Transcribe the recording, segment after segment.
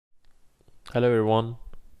Hello everyone.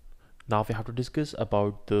 Now we have to discuss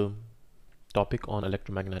about the topic on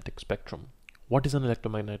electromagnetic spectrum. What is an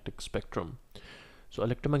electromagnetic spectrum? So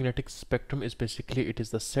electromagnetic spectrum is basically it is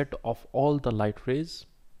the set of all the light rays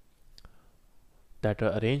that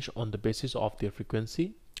are arranged on the basis of their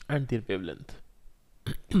frequency and their wavelength.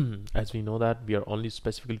 As we know that we are only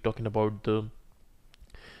specifically talking about the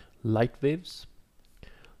light waves.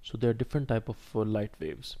 So there are different type of light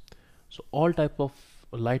waves. So all type of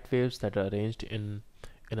light waves that are arranged in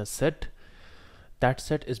a set, that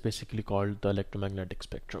set is basically called the electromagnetic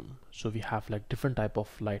spectrum. So we have like different type of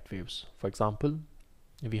light waves. For example,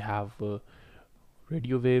 we have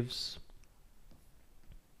radio waves,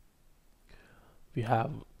 we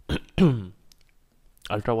have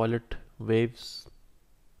ultraviolet waves,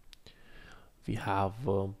 we have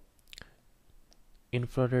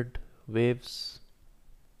infrared waves,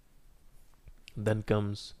 then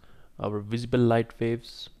comes our visible light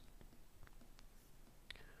waves.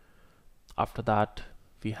 After that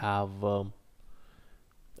we have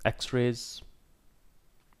X-rays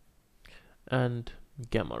and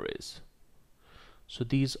gamma rays. So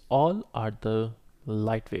these all are the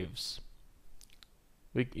light waves.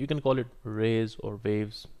 You can call it rays or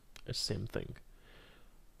waves, it's same thing.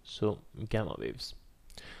 So gamma waves.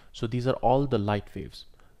 So these are all the light waves.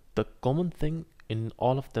 The common thing in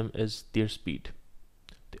all of them is their speed.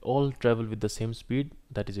 They all travel with the same speed,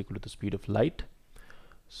 that is equal to the speed of light.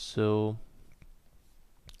 So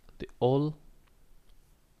they all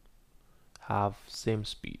have same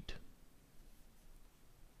speed,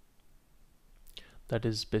 that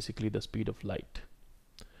is basically the speed of light,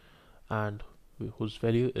 and whose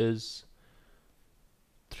value is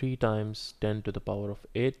 3 times 10 to the power of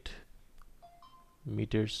 8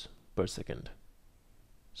 meters per second.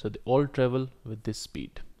 So they all travel with this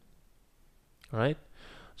speed. Alright,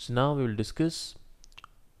 so now we will discuss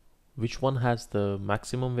which one has the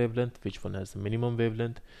maximum wavelength, which one has the minimum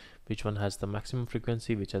wavelength, which one has the maximum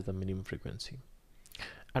frequency, which has the minimum frequency,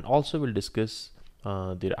 and also we'll discuss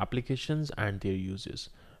their applications and their uses,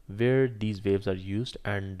 where these waves are used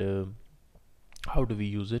and how do we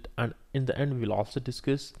use it, and in the end we will also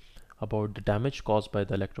discuss about the damage caused by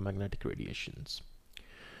the electromagnetic radiations.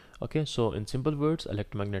 Okay, so in simple words,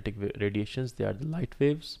 electromagnetic radiations, they are the light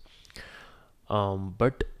waves,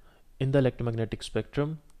 but in the electromagnetic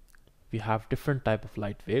spectrum we have different type of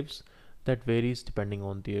light waves that varies depending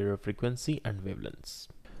on their frequency and wavelengths.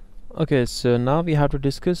 Okay, so now we have to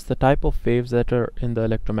discuss the type of waves that are in the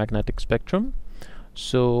electromagnetic spectrum.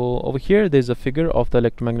 So over here there's a figure of the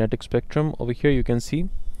electromagnetic spectrum. Over here you can see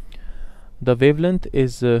the wavelength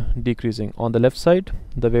is decreasing. On the left side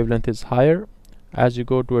the wavelength is higher. As you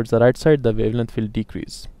go towards the right side, the wavelength will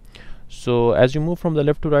decrease. So as you move from the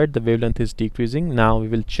left to right, the wavelength is decreasing. Now we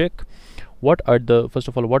will check first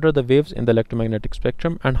of all, what are the waves in the electromagnetic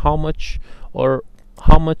spectrum and how much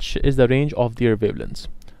is the range of their wavelengths.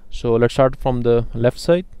 So let's start from the left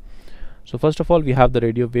side. So first of all we have the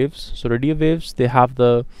radio waves. So radio waves, they have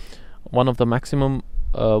one of the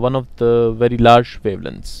very large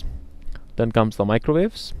wavelengths. Then comes the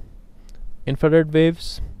microwaves, infrared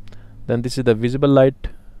waves, then this is the visible light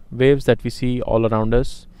waves that we see all around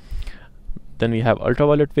us. Then we have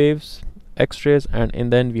ultraviolet waves, X-rays,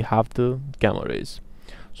 and then we have the gamma rays.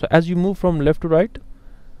 So as you move from left to right,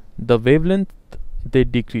 the wavelengths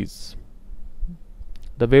decrease.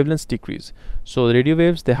 So the radio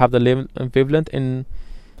waves, they have the wavelength in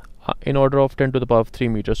order of 10 to the power of 3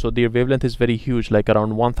 meters. So their wavelength is very huge, like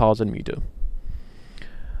around 1000 meter.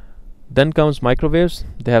 Then comes microwaves,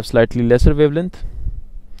 they have slightly lesser wavelength.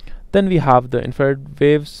 Then we have the infrared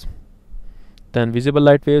waves, then visible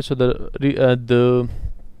light waves. So the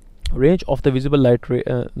range of the visible light ray,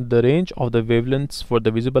 the range of the wavelengths for the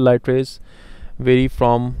visible light rays vary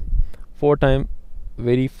from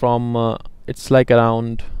it's like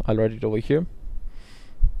around, I'll write it over here,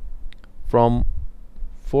 from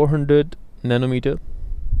 400 nanometer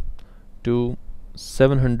to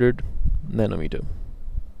 700 nanometer.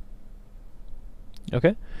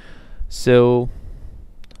 Okay, so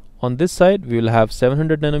on this side we will have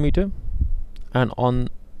 700 nanometer, and on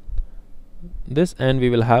this end we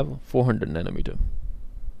will have 400 nanometer.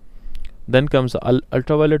 Then comes the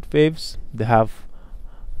ultraviolet waves. They have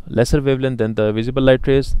lesser wavelength than the visible light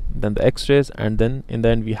rays, then the X-rays, and then in the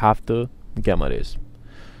end we have the gamma rays.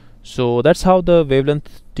 So that's how the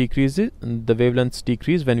wavelength decreases. The wavelengths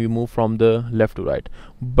decrease when we move from the left to right,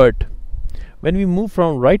 but when we move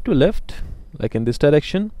from right to left, like in this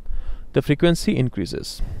direction, the frequency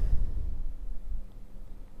increases.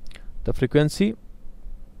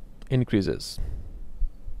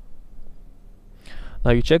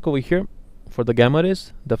 Now you check over here, for the gamma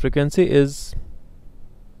rays, the frequency is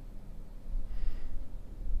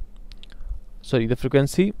the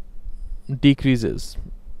frequency decreases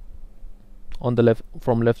on the left,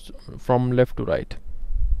 from left to right.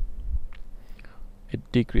 It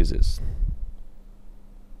decreases,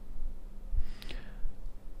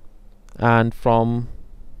 and from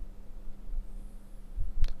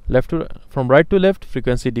right to left,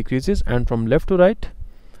 frequency decreases, and from left to right,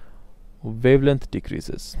 wavelength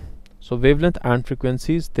decreases. So wavelength and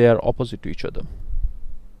frequencies, they are opposite to each other.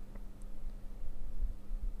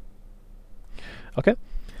 Okay,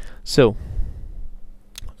 so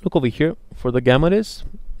look over here. For the gamma rays,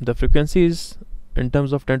 the frequency is in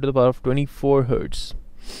terms of 10 to the power of 24 hertz.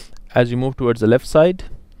 As you move towards the left side,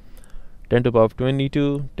 10 to the power of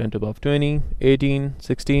 22, 10 to the power of 20, 18,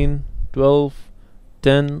 16, 12,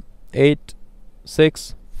 10, 8,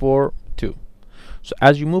 6, 4, 2. So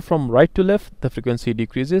as you move from right to left, the frequency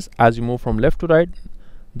decreases. As you move from left to right,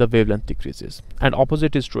 the wavelength decreases. And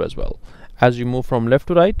opposite is true as well. As you move from left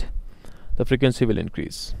to right, the frequency will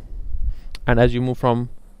increase. And as you move from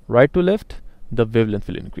right to left, the wavelength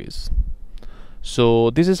will increase. So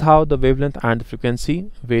this is how the wavelength and the frequency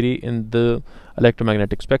vary in the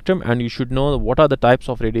electromagnetic spectrum, and you should know what are the types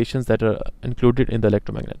of radiations that are included in the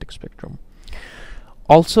electromagnetic spectrum.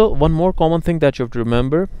 Also, one more common thing that you have to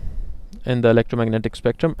remember in the electromagnetic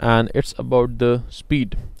spectrum, and it's about the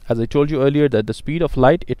speed. As I told you earlier, that the speed of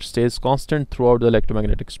light, it stays constant throughout the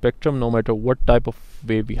electromagnetic spectrum, no matter what type of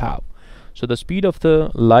wave we have. So the speed of the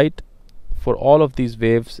light for all of these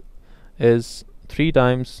waves is 3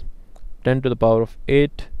 times 10 to the power of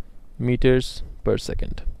 8 meters per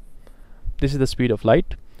second. This is the speed of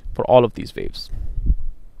light for all of these waves.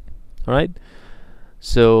 Alright,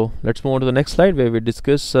 so let's move on to the next slide, where we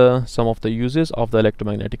discuss some of the uses of the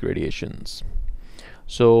electromagnetic radiations.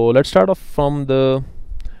 So let's start off from the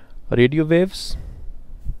radio waves.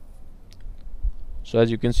 So as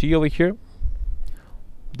you can see over here,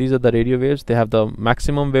 these are the radio waves. They have the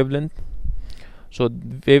maximum wavelength. So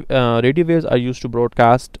radio waves are used to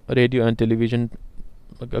broadcast radio and television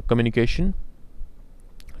communication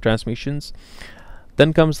transmissions.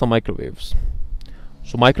 Then comes the microwaves.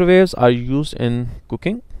 So microwaves are used in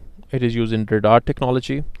cooking. It is used in radar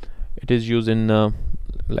technology. It is used in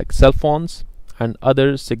like cell phones and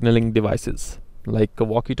other signaling devices like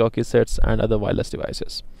walkie-talkie sets and other wireless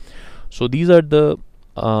devices. So these are the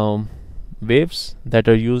waves that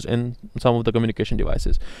are used in some of the communication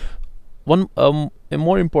devices. One a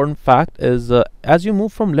more important fact is as you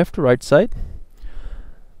move from left to right side,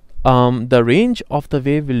 the range of the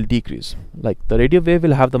wave will decrease. Like the radio wave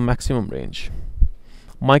will have the maximum range.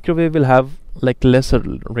 Microwave will have like lesser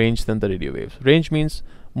range than the radio waves. Range means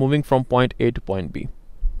moving from point A to point B.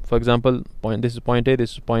 For example, this is point A,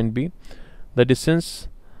 this is point B. The distance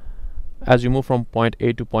as you move from point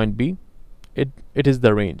A to point B, it is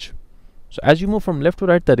the range. So as you move from left to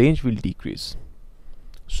right, the range will decrease.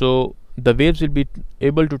 So the waves will be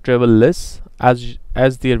able to travel less as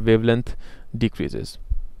their wavelength decreases.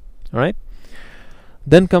 Alright,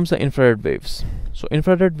 then comes the infrared waves. So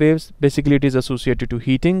infrared waves, basically it is associated to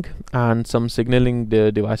heating and some signaling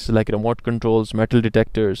devices like remote controls, metal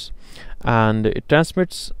detectors, and it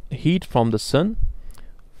transmits heat from the sun,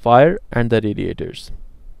 fire, and the radiators.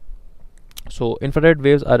 So infrared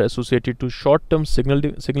waves are associated to short-term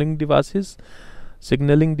signaling devices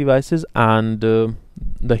and the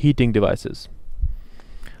heating devices.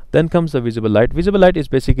 Then comes the visible light. Visible light is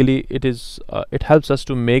basically it helps us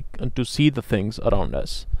to see the things around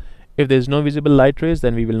us. If there is no visible light rays,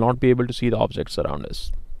 then we will not be able to see the objects around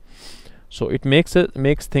us. So it makes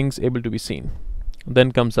things able to be seen.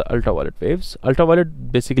 Then comes the ultraviolet waves.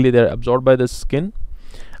 Ultraviolet, basically they are absorbed by the skin,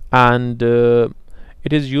 and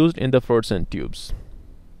it is used in the fluorescent tubes.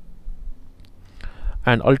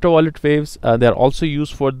 And ultraviolet waves, they are also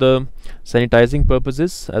used for the sanitizing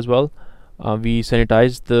purposes as well. We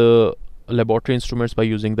sanitize the laboratory instruments by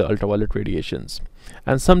using the ultraviolet radiations,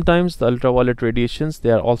 and sometimes the ultraviolet radiations, they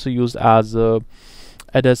are also used as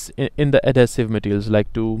in the adhesive materials,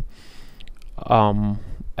 like to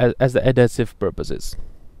as the adhesive purposes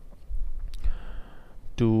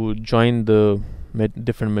to join the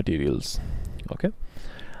different materials. Okay,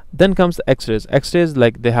 then comes the X-rays. X-rays,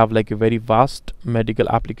 like they have like a very vast medical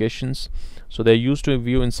applications, so they're used to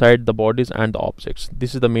view inside the bodies and the objects.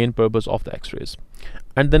 This is the main purpose of the X-rays.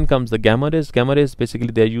 And then comes the gamma rays. Gamma rays,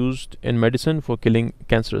 basically they're used in medicine for killing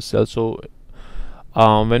cancerous cells. So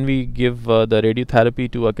when we give the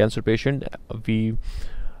radiotherapy to a cancer patient, we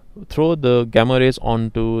throw the gamma rays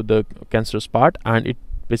onto the cancerous part, and it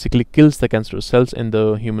basically kills the cancerous cells in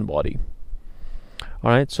the human body.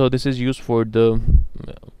 Alright, so this is used for the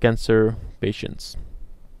cancer patients.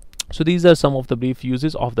 So these are some of the brief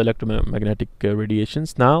uses of the electromagnetic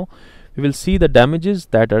radiations. Now we will see the damages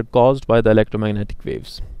that are caused by the electromagnetic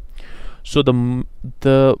waves. So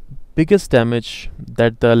the biggest damage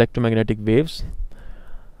that the electromagnetic waves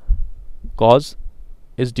cause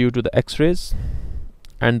is due to the X-rays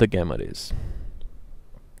and the gamma rays.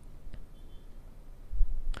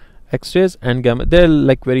 X-rays and gamma, they're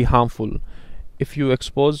like very harmful. If you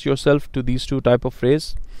expose yourself to these two type of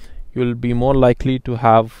rays, you will be more likely to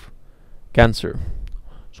have cancer.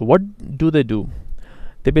 So what do?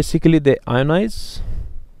 They basically ionize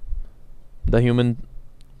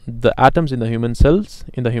the atoms in the human cells,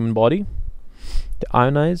 in the human body. They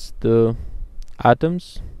ionize the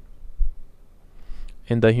atoms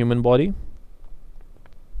in the human body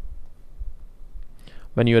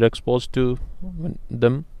when you are exposed to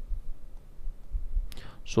them.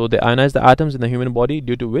 So they ionize the atoms in the human body,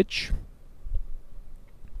 due to which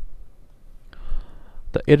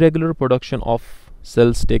the irregular production of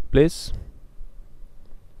cells take place.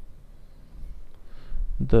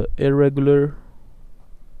 The irregular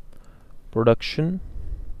production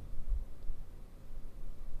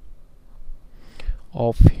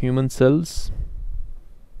of human cells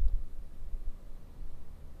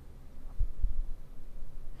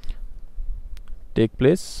take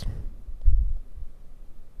place,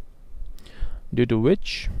 due to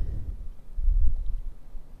which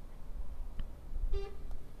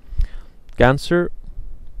cancer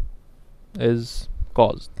is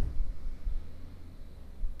caused,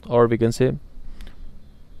 or we can say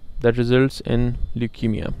that results in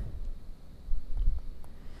leukemia.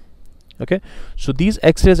 Okay, so these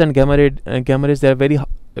X-rays and gamma rays, they are very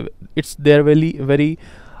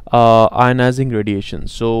ionizing radiation.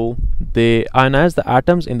 So they ionize the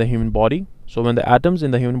atoms in the human body. So when the atoms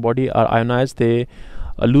in the human body are ionized, they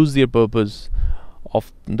lose their purpose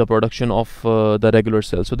of the production of the regular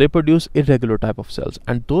cells. So they produce irregular type of cells,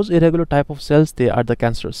 and those irregular type of cells, they are the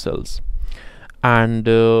cancerous cells. And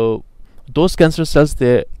those cancer cells,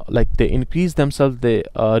 they increase themselves, they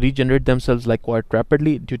regenerate themselves like quite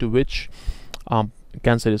rapidly, due to which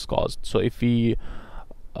cancer is caused. So if we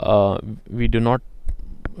do not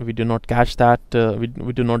catch that,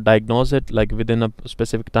 we do not diagnose it like within a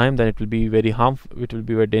specific time, then it will be very harmful, it will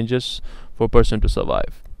be very dangerous for a person to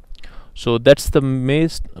survive. So that's the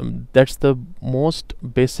most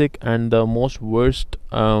basic and the most worst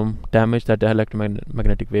damage that the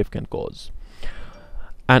electromagnetic wave can cause.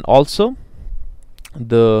 And also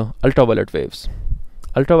the ultraviolet waves.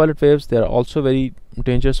 They are also very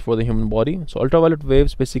dangerous for the human body. So ultraviolet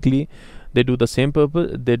waves, basically they do the same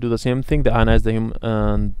purpose, they do the same thing. They ionize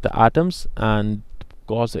the atoms and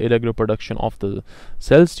cause the irregular production of the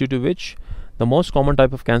cells, due to which the most common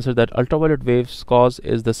type of cancer that ultraviolet waves cause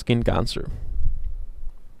is the skin cancer.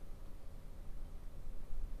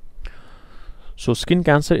 So skin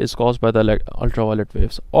cancer is caused by the ultraviolet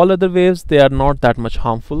waves. All other waves, they are not that much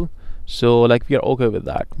harmful, so like we are okay with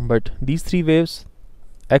that. But these three waves,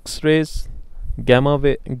 X-rays, gamma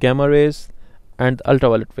rays, and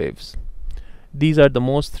ultraviolet waves, these are the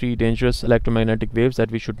most three dangerous electromagnetic waves that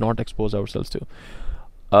we should not expose ourselves to.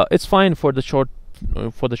 It's fine for the short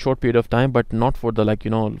period of time, but not for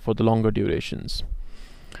the for the longer durations.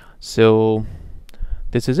 So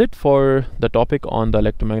this is it for the topic on the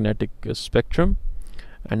electromagnetic spectrum,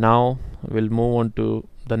 and now we'll move on to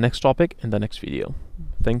the next topic in the next video.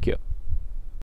 Thank you.